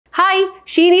Hi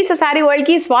she needs sari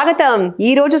వరల్డ్కి స్వాగతం.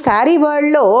 ఈరోజు శారీ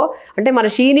వరల్డ్లో అంటే మన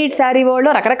షీ నీడ్స్ శారీ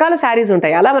వరల్డ్లో రకరకాల శారీస్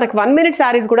ఉంటాయి. అలా మనకు 1 minute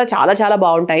శారీస్ కూడా చాలా చాలా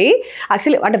బాగుంటాయి.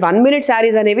 యాక్చువల్లీ అంటే 1 minute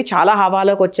శారీస్ అనేవి చాలా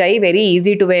హవాలోకి వచ్చాయి. Very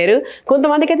easy to wear.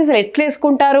 కొంతమందికి అయితే అసలు ఎట్లా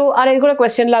వేసుకుంటారు అనేది కూడా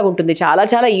క్వశ్చన్ లాగా ఉంటుంది. చాలా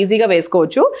చాలా ఈజీగా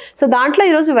వేసుకోవచ్చు. సో దాంట్లో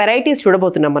ఈరోజు వెరైటీస్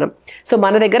చూడబోతున్నాం మనం. సో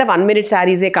మన దగ్గర 1 minute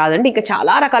శారీసే కాదండి, ఇంకా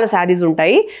చాలా రకాల శారీస్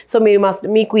ఉంటాయి. సో మీరు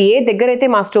మీకు ఏ దగ్గర అయితే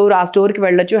మా స్టోర్ ఆ స్టోర్కి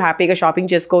వెళ్ళొచ్చు, హ్యాపీగా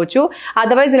షాపింగ్ చేసుకోవచ్చు.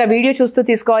 అదర్వైజ్ ఇలా వీడియో చూస్తూ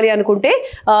తీసుకోవాలి అనుకుంటే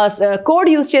కోడ్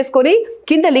యూస్ చేసుకొని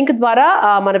కింద లింక్ ద్వారా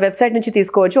మన వెబ్సైట్ నుంచి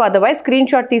తీసుకోవచ్చు. అదర్వైజ్ స్క్రీన్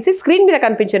షాట్ తీసి స్క్రీన్ మీద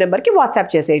కనిపించే నెంబర్కి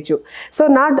వాట్సాప్ చేసేయచ్చు. సో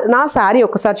నా శారీ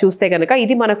ఒకసారి చూస్తే కనుక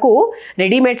ఇది మనకు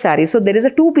readymade sari. So there is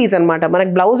a 2 piece అనమాట.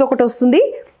 మనకు బ్లౌజ్ ఒకటి వస్తుంది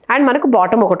అండ్ మనకు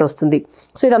బాటమ్ ఒకటి వస్తుంది.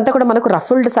 సో ఇదంతా కూడా మనకు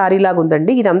రఫుల్డ్ శారీ లాగా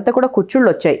ఉందండి. ఇదంతా కూడా కుచ్చుళ్ళు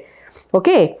వచ్చాయి.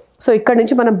 ఓకే, సో ఇక్కడ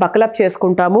నుంచి మనం బక్లప్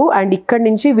చేసుకుంటాము అండ్ ఇక్కడ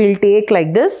నుంచి will take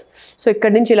like this. So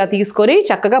ఇక్కడ నుంచి ఇలా తీసుకొని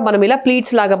చక్కగా మనం ఇలా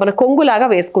ప్లీట్స్ లాగా మన కొంగులాగా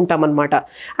వేసుకుంటాం అనమాట.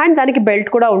 అండ్ దానికి బెల్ట్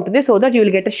కూడా ఉంటుంది so that you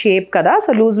will get a shape కదా.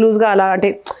 సో లూజ్గా అలా అంటే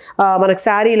మనకు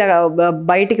శారీ ఇలా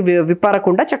బయటికి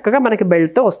విప్పరకుండా చక్కగా మనకి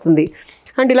బెల్ట్తో వస్తుంది.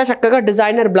 అండ్ ఇలా చక్కగా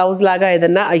డిజైనర్ బ్లౌజ్ లాగా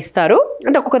ఏదన్నా ఇస్తారు.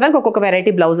 అంటే ఒక్కొక్క దానికి ఒక్కొక్క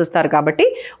వెరైటీ బ్లౌజ్ ఇస్తారు కాబట్టి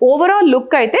ఓవరాల్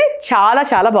లుక్ అయితే చాలా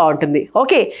చాలా బాగుంటుంది.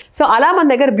 ఓకే, సో అలా మన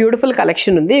దగ్గర బ్యూటిఫుల్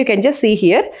కలెక్షన్ ఉంది. You can just see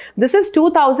here. This is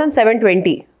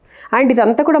 2720 and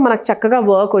ఇదంతా కూడా మనకు చక్కగా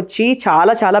వర్క్ వచ్చి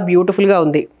చాలా చాలా బ్యూటిఫుల్గా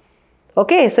ఉంది.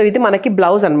 ఓకే, సో ఇది మనకి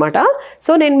బ్లౌజ్ అనమాట.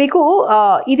 సో నేను మీకు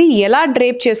ఇది ఎలా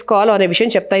డ్రేప్ చేసుకోవాలో అనే విషయం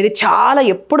చెప్తా. ఇది చాలా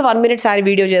ఎప్పుడు 1 minute శారీ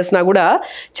వీడియో చేసినా కూడా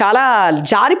చాలా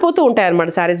జారిపోతూ ఉంటాయి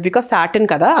అనమాట శారీస్, బికాస్ సాటిన్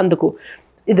కదా అందుకు.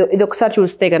 ఇది ఒకసారి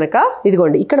చూస్తే కనుక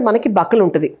ఇదిగోండి, ఇక్కడ మనకి బక్కలు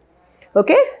ఉంటుంది.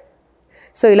 ఓకే,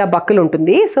 సో ఇలా బక్కలు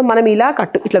ఉంటుంది. సో మనం ఇలా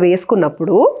ఇట్లా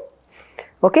వేసుకున్నప్పుడు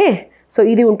ఓకే, సో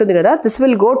ఇది ఉంటుంది కదా, this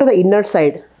will go to the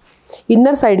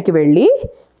inner సైడ్కి వెళ్ళి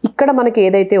ఇక్కడ మనకి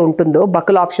ఏదైతే ఉంటుందో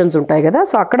బక్కల్ ఆప్షన్స్ ఉంటాయి కదా,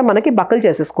 సో అక్కడ మనకి బక్కలు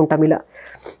చేసేసుకుంటాం.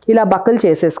 ఇలా బక్కలు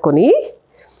చేసేసుకొని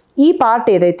ఈ పార్ట్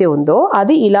ఏదైతే ఉందో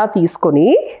అది ఇలా తీసుకొని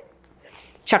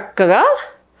చక్కగా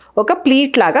ఒక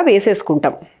ప్లీట్ లాగా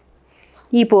వేసేసుకుంటాం.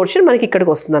 ఈ పోర్షన్ మనకి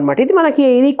ఇక్కడికి వస్తుంది అనమాట.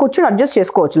 ఇది కొంచెం అడ్జస్ట్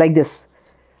చేసుకోవచ్చు లైక్ దిస్.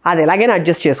 అది ఎలాగైనా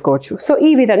అడ్జస్ట్ చేసుకోవచ్చు. సో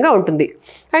ఈ విధంగా ఉంటుంది.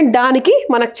 అండ్ దానికి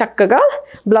మనకు చక్కగా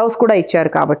బ్లౌజ్ కూడా ఇచ్చారు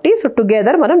కాబట్టి సో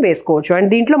టుగెదర్ మనం వేసుకోవచ్చు. అండ్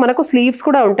దీంట్లో మనకు స్లీవ్స్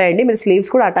కూడా ఉంటాయండి, మీరు స్లీవ్స్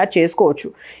కూడా అటాచ్ చేసుకోవచ్చు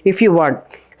if you want.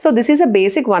 So this is a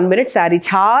basic 1 minute sari.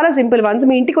 చాలా సింపుల్. వన్స్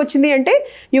మీ ఇంటికి వచ్చింది అంటే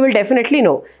you will definitely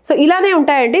no. So ఇలానే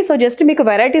ఉంటాయండి. సో జస్ట్ మీకు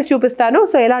వెరైటీస్ చూపిస్తాను.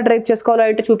 సో ఎలా డ్రైవ్ చేసుకోవాలో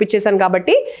అంటే చూపించేసాను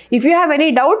కాబట్టి if you have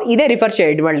any doubt ఇదే రిఫర్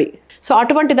చేయండి మళ్ళీ. సో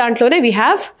అటువంటి దాంట్లోనే we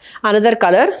have another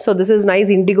colour. So this is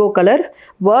nice IndiGo colour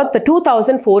worth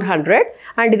 2400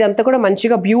 and ఇదంతా కూడా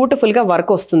మంచిగా బ్యూటిఫుల్గా వర్క్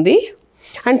వస్తుంది.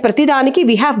 అండ్ ప్రతిదానికి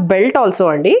వీ హ్యావ్ బెల్ట్ ఆల్సో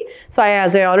అండి. So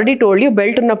as I already told you,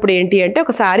 belt ఉన్నప్పుడు ఏంటి అంటే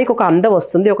ఒక శారీకి ఒక అందం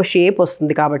వస్తుంది, ఒక షేప్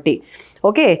వస్తుంది కాబట్టి.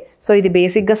 ఓకే, సో ఇది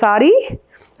బేసిక్గా శారీ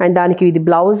అండ్ దానికి ఇది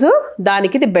బ్లౌజ్,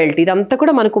 దానికి ఇది బెల్ట్. ఇదంతా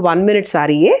కూడా మనకు 1 minute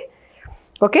శారీయే.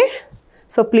 Okay,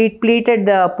 so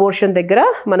pleated portion దగ్గర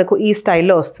మనకు ఈ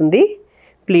స్టైల్లో వస్తుంది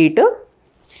ప్లీట్.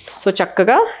 సో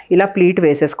చక్కగా ఇలా ప్లీట్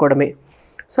వేసేసుకోవడమే.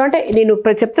 సో అంటే నేను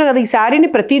చెప్తాను కదా, ఈ శారీని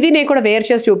ప్రతిదీ నేను కూడా వేర్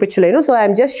చేసి చూపించలేను. So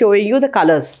I'm just showing you the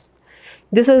colours.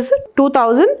 This is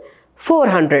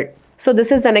 2400. So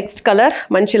this is the next colour.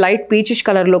 మంచి లైట్ పీచిష్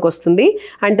కలర్లోకి వస్తుంది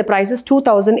and the price is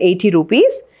 2080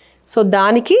 rupees. So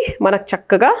దానికి మనకు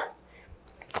చక్కగా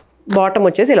బాటమ్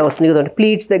వచ్చేసి ఇలా వస్తుంది కదండి,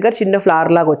 ప్లీట్స్ దగ్గర చిన్న ఫ్లవర్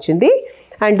లాగా వచ్చింది.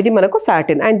 అండ్ ఇది మనకు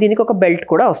సాటిన్ అండ్ దీనికి ఒక బెల్ట్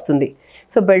కూడా వస్తుంది.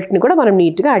 సో బెల్ట్ని కూడా మనం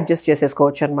నీట్గా అడ్జస్ట్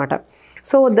చేసేసుకోవచ్చు అనమాట.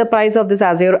 So the price of this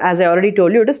as I already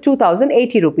told you it is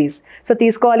 2080 rupees. So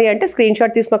తీసుకోవాలి అంటే స్క్రీన్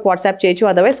షాట్ తీసి మాకు వాట్సాప్ చేయొచ్చు,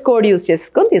 అదర్వైజ్ కోడ్ యూస్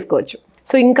చేసుకొని తీసుకోవచ్చు.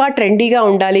 సో ఇంకా ట్రెండీగా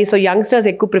ఉండాలి, సో యంగ్స్టర్స్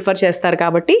ఎక్కువ ప్రిఫర్ చేస్తారు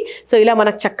కాబట్టి సో ఇలా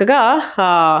మనకు చక్కగా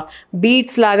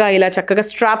బీట్స్ లాగా ఇలా చక్కగా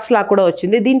స్ట్రాప్స్ లాగా కూడా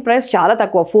వచ్చింది. దీని ప్రైస్ చాలా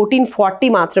తక్కువ, 1440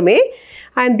 మాత్రమే.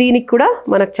 అండ్ దీనికి కూడా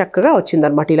మనకు చక్కగా వచ్చింది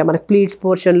అనమాట. ఇలా మనకు ప్లీట్స్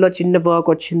పోర్షన్లో చిన్న వర్క్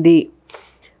వచ్చింది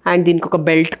అండ్ దీనికి ఒక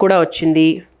బెల్ట్ కూడా వచ్చింది.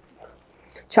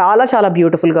 చాలా చాలా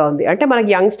బ్యూటిఫుల్గా ఉంది. అంటే మనకి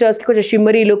యంగ్స్టర్స్కి కొంచెం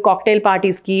షిమ్మరీలు, కాక్టైల్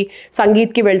పార్టీస్కి,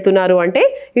 సంగీత్కి వెళ్తున్నారు అంటే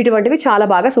ఇటువంటివి చాలా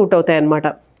బాగా సూట్ అవుతాయి అనమాట.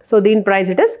 సో దీని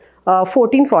price it is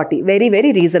 1440. Very very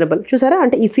reasonable. చూసారా,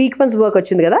 అంటే ఈ సీక్వెన్స్ వర్క్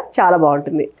వచ్చింది కదా, చాలా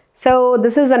బాగుంటుంది. So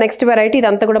this is the next variety.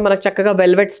 ఇదంతా కూడా మనకు చక్కగా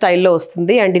వెల్వెట్ స్టైల్లో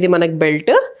వస్తుంది అండ్ ఇది మనకు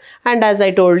belt. And as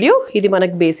I told you ఇది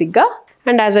మనకు బేసిక్గా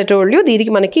and as I told you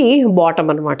దీనికి మనకి బాటమ్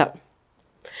అనమాట.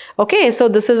 Okay, so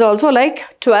this is also like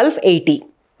 1280.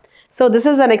 So this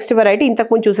is the next variety.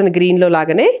 ఇంతకుముందు చూసిన గ్రీన్లో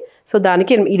లాగానే. సో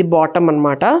దానికి ఇది బాటమ్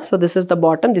అనమాట. So this is the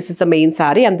bottom, this is the main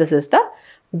sari and this is the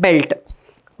belt.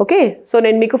 Okay, so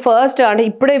నేను మీకు ఫస్ట్ అంటే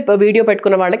ఇప్పుడే వీడియో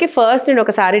పెట్టుకున్న వాళ్ళకి ఫస్ట్ నేను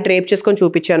ఒక శారీ డ్రేప్ చేసుకొని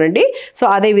చూపించానండి. సో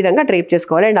అదే విధంగా డ్రేప్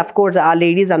చేసుకోవాలి. అండ్ అఫ్ కోర్స్ ఆ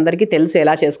లేడీస్ అందరికీ తెలుసు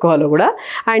ఎలా చేసుకోవాలో కూడా.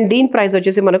 అండ్ దీని ప్రైస్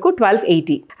వచ్చేసి మనకు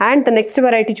 1280. అండ్ ద నెక్స్ట్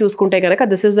వెరైటీ చూసుకుంటే కనుక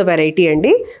దిస్ ఇస్ ద వెరైటీ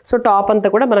అండి. సో టాప్ అంతా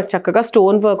కూడా మనకు చక్కగా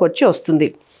స్టోన్ వర్క్ వచ్చి వస్తుంది.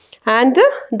 అండ్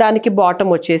దానికి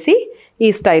బాటమ్ వచ్చేసి ఈ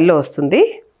స్టైల్లో వస్తుంది.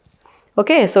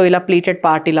 ఓకే, సో ఇలా ప్లీటెడ్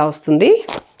పార్ట్ ఇలా వస్తుంది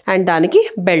అండ్ దానికి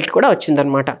బెల్ట్ కూడా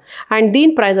వచ్చిందనమాట. అండ్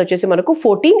దీని ప్రైస్ వచ్చేసి మనకు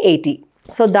 1480.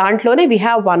 సో దాంట్లోనే we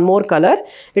have one more colour.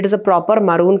 It is a proper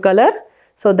maroon colour.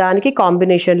 So దానికి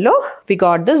కాంబినేషన్లో వి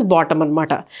గాట్ దిస్ బాటమ్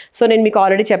అనమాట. సో నేను మీకు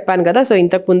ఆల్రెడీ చెప్పాను కదా, సో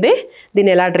ఇంతకుముందే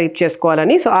దీన్ని ఎలా డ్రేప్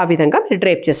చేసుకోవాలని. సో ఆ విధంగా మీరు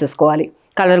డ్రేప్ చేసేసుకోవాలి.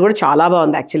 కలర్ కూడా చాలా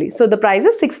బాగుంది actually. So the price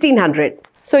is 1600.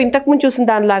 So ఇంతకుముందు చూసిన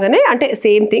దానిలాగానే అంటే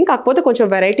సేమ్ థింగ్, కాకపోతే కొంచెం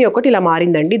వెరైటీ ఒకటి ఇలా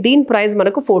మారిందండి. దీని ప్రైస్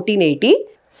మనకు 1480.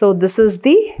 So this is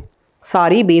the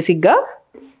sorry బేసిక్గా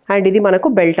అండ్ ఇది మనకు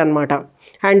బెల్ట్ అనమాట.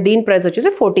 అండ్ దీని ప్రైస్ వచ్చేసి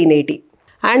 1480.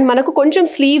 అండ్ మనకు కొంచెం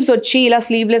స్లీవ్స్ వచ్చి ఇలా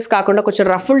స్లీవ్లెస్ కాకుండా కొంచెం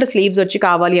రఫుల్డ్ స్లీవ్స్ వచ్చి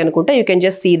కావాలి అనుకుంటే you can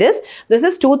just see this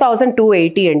is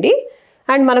 2280 అండి.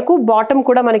 అండ్ మనకు బాటమ్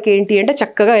కూడా మనకి ఏంటి అంటే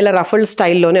చక్కగా ఇలా రఫుల్డ్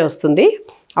స్టైల్లోనే వస్తుంది.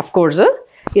 అఫ్ కోర్స్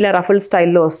ఇలా రఫుల్డ్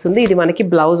స్టైల్లో వస్తుంది. ఇది మనకి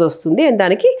బ్లౌజ్ వస్తుంది అండ్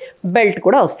దానికి బెల్ట్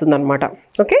కూడా వస్తుంది అనమాట.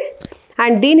 ఓకే,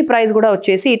 అండ్ దీని ప్రైస్ కూడా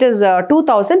వచ్చేసి ఇట్ ఈస్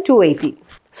 2280.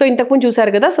 సో ఇంతకుముందు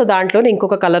చూసారు కదా, సో దాంట్లోనే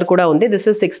ఇంకొక కలర్ కూడా ఉంది. This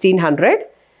is 1600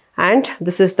 and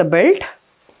this is the belt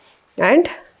and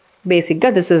బేసిక్గా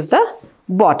this is the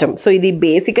bottom. So ఇది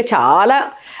బేసిక్గా చాలా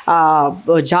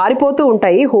జారిపోతూ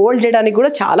ఉంటాయి, హోల్డ్ చేయడానికి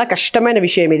కూడా చాలా కష్టమైన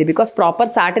విషయం ఇది, బికాస్ ప్రాపర్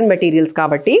సాటిన్ మెటీరియల్స్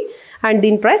కాబట్టి. అండ్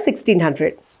దీని price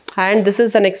 1600. And this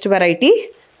is the next variety.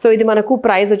 So ఇది మనకు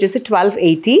ప్రైస్ వచ్చేసి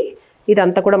 1280.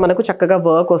 ఇదంతా కూడా మనకు చక్కగా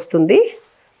వర్క్ వస్తుంది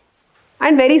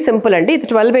అండ్ వెరీ సింపుల్ అండి. ఇది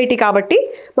 1280 కాబట్టి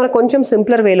మనకు కొంచెం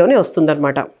సింప్లర్ వేలోనే వస్తుంది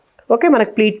అనమాట. ఓకే,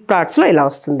 మనకు ప్లీట్ పార్ట్స్లో ఇలా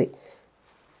వస్తుంది.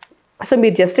 సో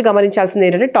మీరు జస్ట్ గమనించాల్సింది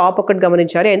ఏంటంటే టాప్ ఒకటి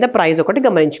గమనించాలి అండ్ ద ప్రైస్ ఒకటి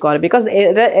గమనించుకోవాలి, because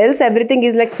else everything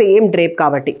is like same drape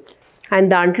కాబట్టి. అండ్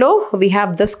దాంట్లో we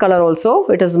have this colour also.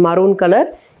 It is maroon colour.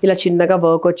 ఇలా చిన్నగా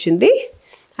వర్క్ వచ్చింది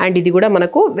అండ్ ఇది కూడా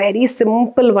మనకు very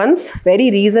simple once, very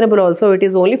reasonable also. It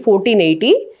is only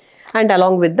 1480 and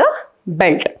along with the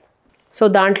belt. So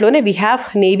దాంట్లోనే we have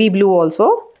navy blue also.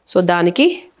 So దానికి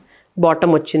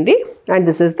bottom వచ్చింది and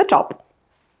this is the top.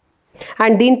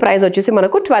 And దీని ప్రైస్ వచ్చేసి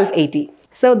మనకు 1280.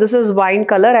 So this is wine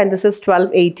colour and this is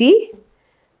 1280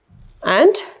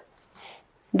 and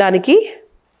దానికి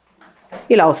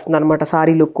ఇలా వస్తుంది అనమాట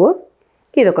సారీ లుక్.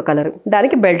 ఇది ఒక కలర్,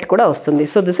 దానికి బెల్ట్ కూడా వస్తుంది.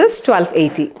 So this is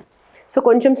 1280. సో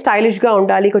కొంచెం స్టైలిష్గా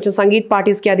ఉండాలి, కొంచెం సంగీత్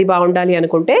పార్టీస్కి అది బాగుండాలి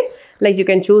అనుకుంటే like you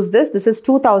can choose this is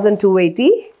 2280.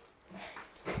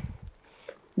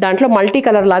 దాంట్లో మల్టీ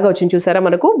కలర్ లాగా వచ్చింది చూసారా,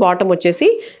 మనకు బాటమ్ వచ్చేసి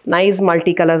nice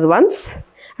multi colours once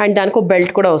and దానికి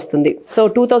బెల్ట్ కూడా వస్తుంది. సో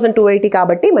 2280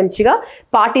 కాబట్టి మంచిగా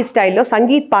పార్టీ స్టైల్లో,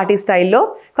 సంగీత్ పార్టీ స్టైల్లో,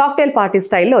 కాక్టైల్ పార్టీ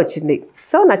స్టైల్లో వచ్చింది.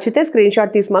 సో నచ్చితే స్క్రీన్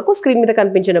షాట్ తీసి మాకు స్క్రీన్ మీద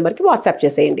కనిపించే నెంబర్కి వాట్సాప్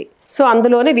చేసేయండి. సో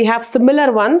అందులోనే we have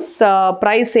similar once.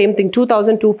 Price same thing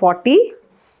 2240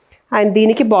 and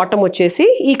దీనికి బాటమ్ వచ్చేసి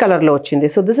ఈ కలర్లో వచ్చింది.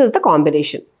 So this is the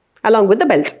combination along with the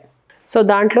belt. So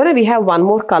దాంట్లోనే we have one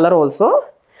more colour also.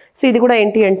 So ఇది కూడా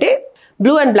ఏంటి అంటే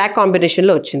బ్లూ అండ్ బ్లాక్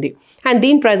కాంబినేషన్లో వచ్చింది అండ్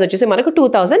దీని ప్రైస్ వచ్చేసి మనకు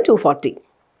 2240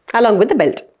 అలాంగ్ విత్ ద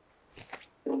బెల్ట్.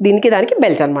 దానికి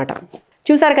బెల్ట్ అనమాట.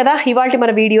 చూసారు కదా, ఇవాళ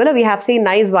మన వీడియోలో we have seen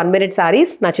nice 1 minute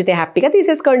saris. నచ్చితే హ్యాపీగా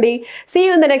తీసేసుకోండి. See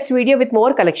you in the next video with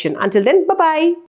more collection. Until then bye.